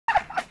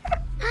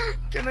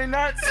can they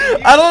not see you?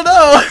 I don't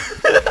know.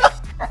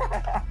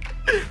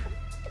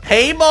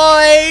 Hey,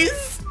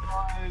 boys.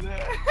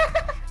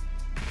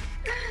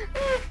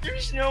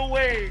 There's no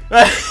way.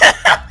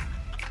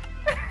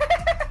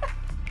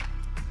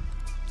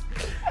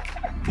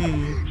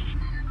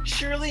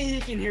 Surely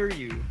he can hear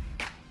you.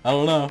 I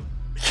don't know.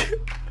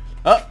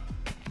 Oh.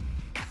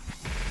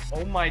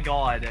 Oh my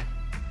god.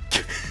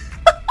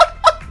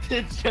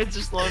 It's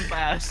just slowing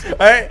fast.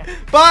 Alright,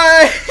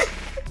 bye!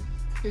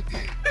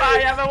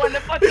 Bye, have a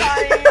wonderful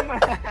time!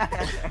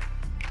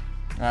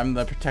 I'm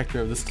the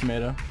protector of this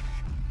tomato.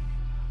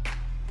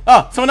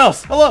 Oh, someone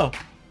else! Hello!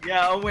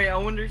 Yeah, oh wait, I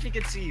wonder if he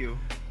could see you.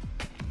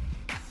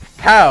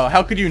 How?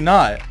 How could you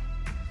not?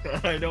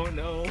 I don't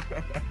know.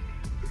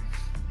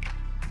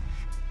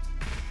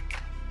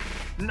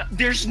 No,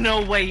 there's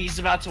no way he's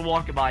about to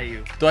walk by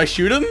you. Do I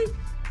shoot him?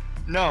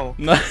 No.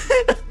 No.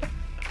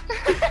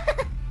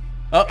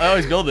 Oh,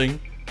 he's building.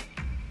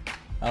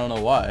 I don't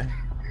know why.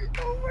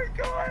 Oh my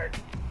god.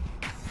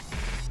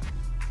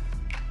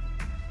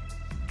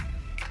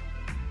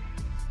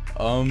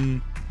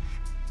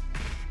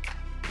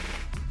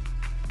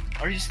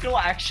 Are you still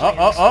actually in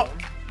the storm?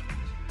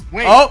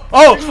 Wait.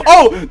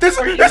 There's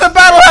a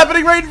battle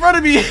happening right in front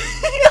of me.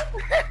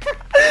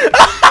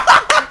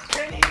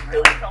 Can he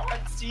really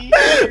not see? No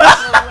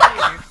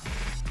way.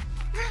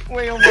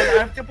 Wait, hold on, I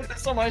have to put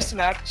this on my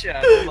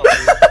Snapchat. Hold on,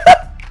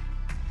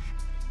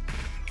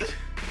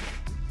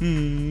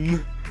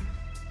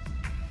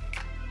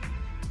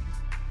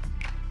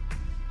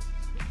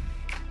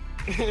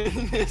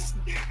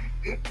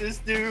 this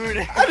dude.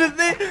 How did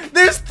they?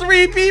 There's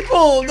 3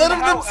 people. None of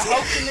them.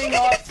 How can they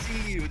not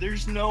see you?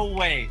 There's no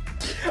way.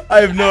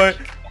 I have no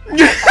idea.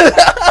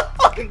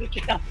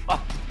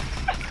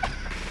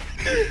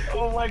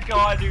 Oh my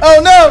god, dude.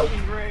 Oh no!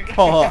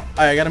 Hold on. Alright,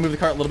 I gotta move the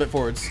cart a little bit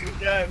forwards.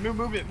 Yeah,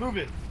 move it.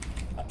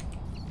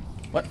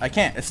 What? I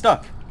can't. It's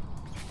stuck.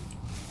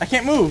 I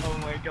can't move. Oh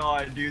my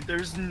god, dude.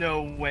 There's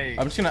no way.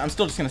 I'm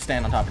still just gonna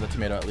stand on top of the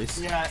tomato at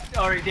least. Yeah.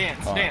 Alright,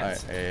 dance. Oh,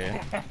 alright,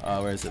 yeah.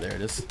 Where is it? There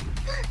it is.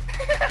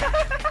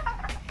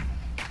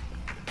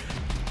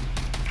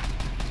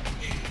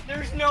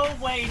 There's no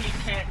way he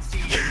can't see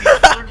you. He's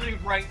literally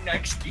right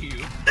next to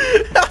you.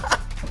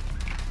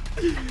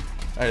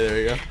 Alright, there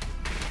we go.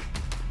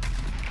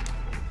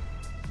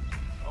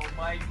 Oh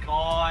my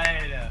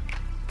god.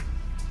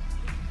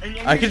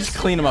 I could just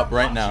clean them up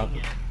right now.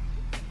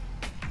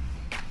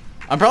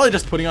 I'm probably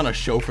just putting on a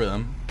show for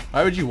them.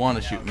 Why would you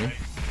want to shoot me? Right.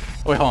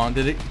 Oh, wait, hold on.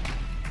 Did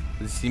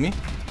he see me?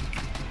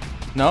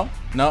 No,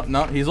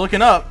 he's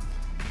looking up.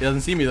 He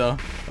doesn't see me though.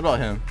 What about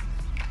him?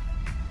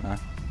 Nah.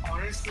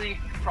 Honestly,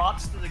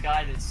 props to the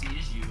guy that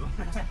sees you.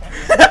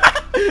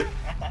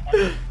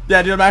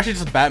 Yeah, dude, I'm actually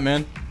just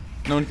Batman.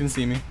 No one can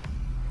see me.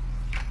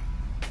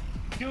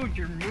 Dude,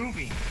 you're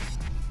moving.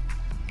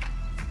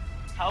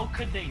 How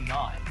could they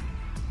not?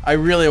 I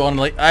really want to,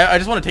 like, I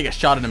just want to take a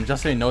shot at him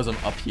just so he knows I'm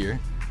up here.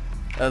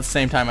 At the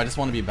same time, I just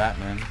want to be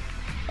Batman.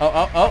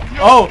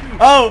 Oh!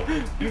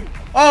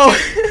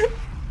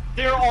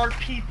 There are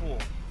people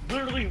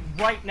literally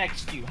right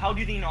next to you. How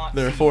do they not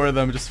There are see 4 of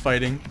them just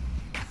fighting.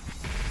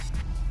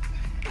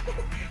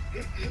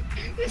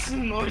 This is the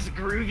most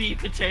groovy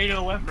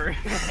potato ever.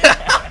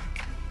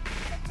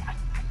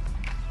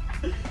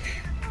 Oh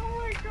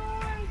my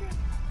god.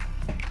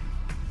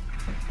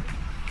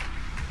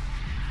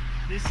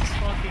 This is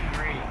fucking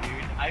great,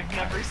 dude. I've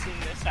never seen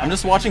this happen. I'm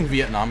just watching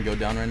Vietnam go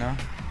down right now.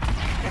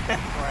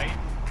 Right?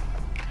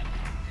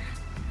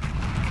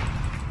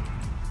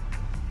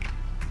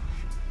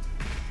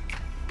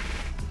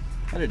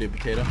 How did I do,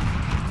 potato?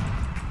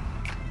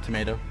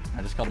 Tomato.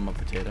 I just called him a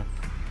potato.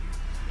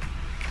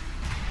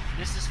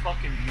 This is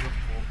fucking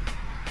beautiful.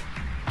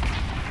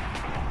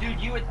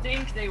 Dude, you would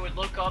think they would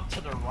look up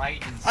to the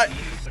right and see you,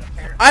 but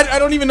apparently... I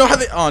don't even know how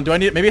they... Oh, do I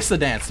need... Maybe it's the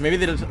dance. Maybe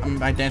they just,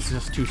 my dance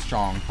is just too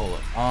strong. Pull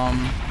it.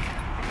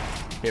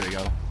 Here we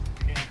go.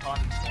 Getting caught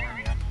in the storm,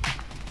 yeah.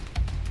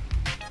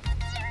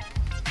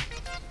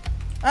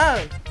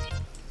 Ah!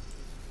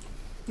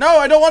 No,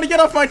 I don't want to get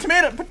off my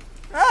tomato!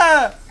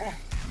 Ah! I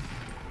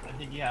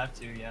think you have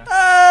to, yeah.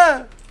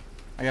 Ah!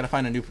 I gotta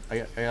find a new...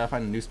 I gotta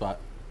find a new spot.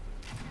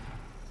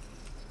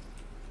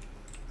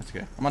 That's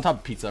okay. I'm on top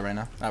of pizza right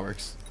now. That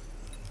works.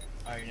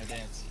 Alright, no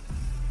dance.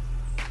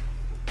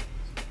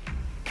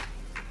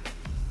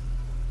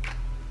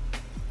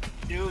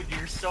 Dude,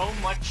 you're so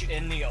much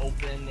in the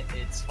open,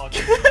 it's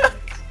fucking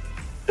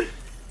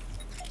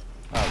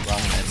Oh,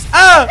 wrong miss.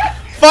 Ah!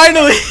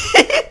 Finally!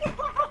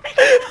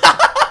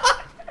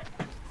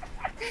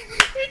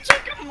 It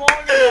took him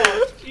long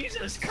enough!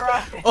 Jesus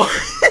Christ! Oh.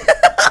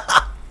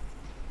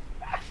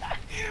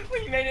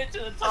 We made it to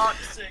the top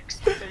 6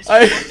 because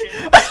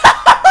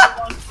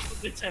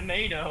the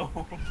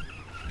tomato.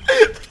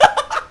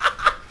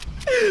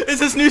 Is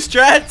this new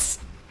strats?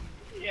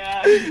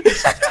 Yeah, new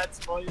strats,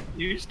 boy.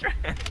 New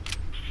strats.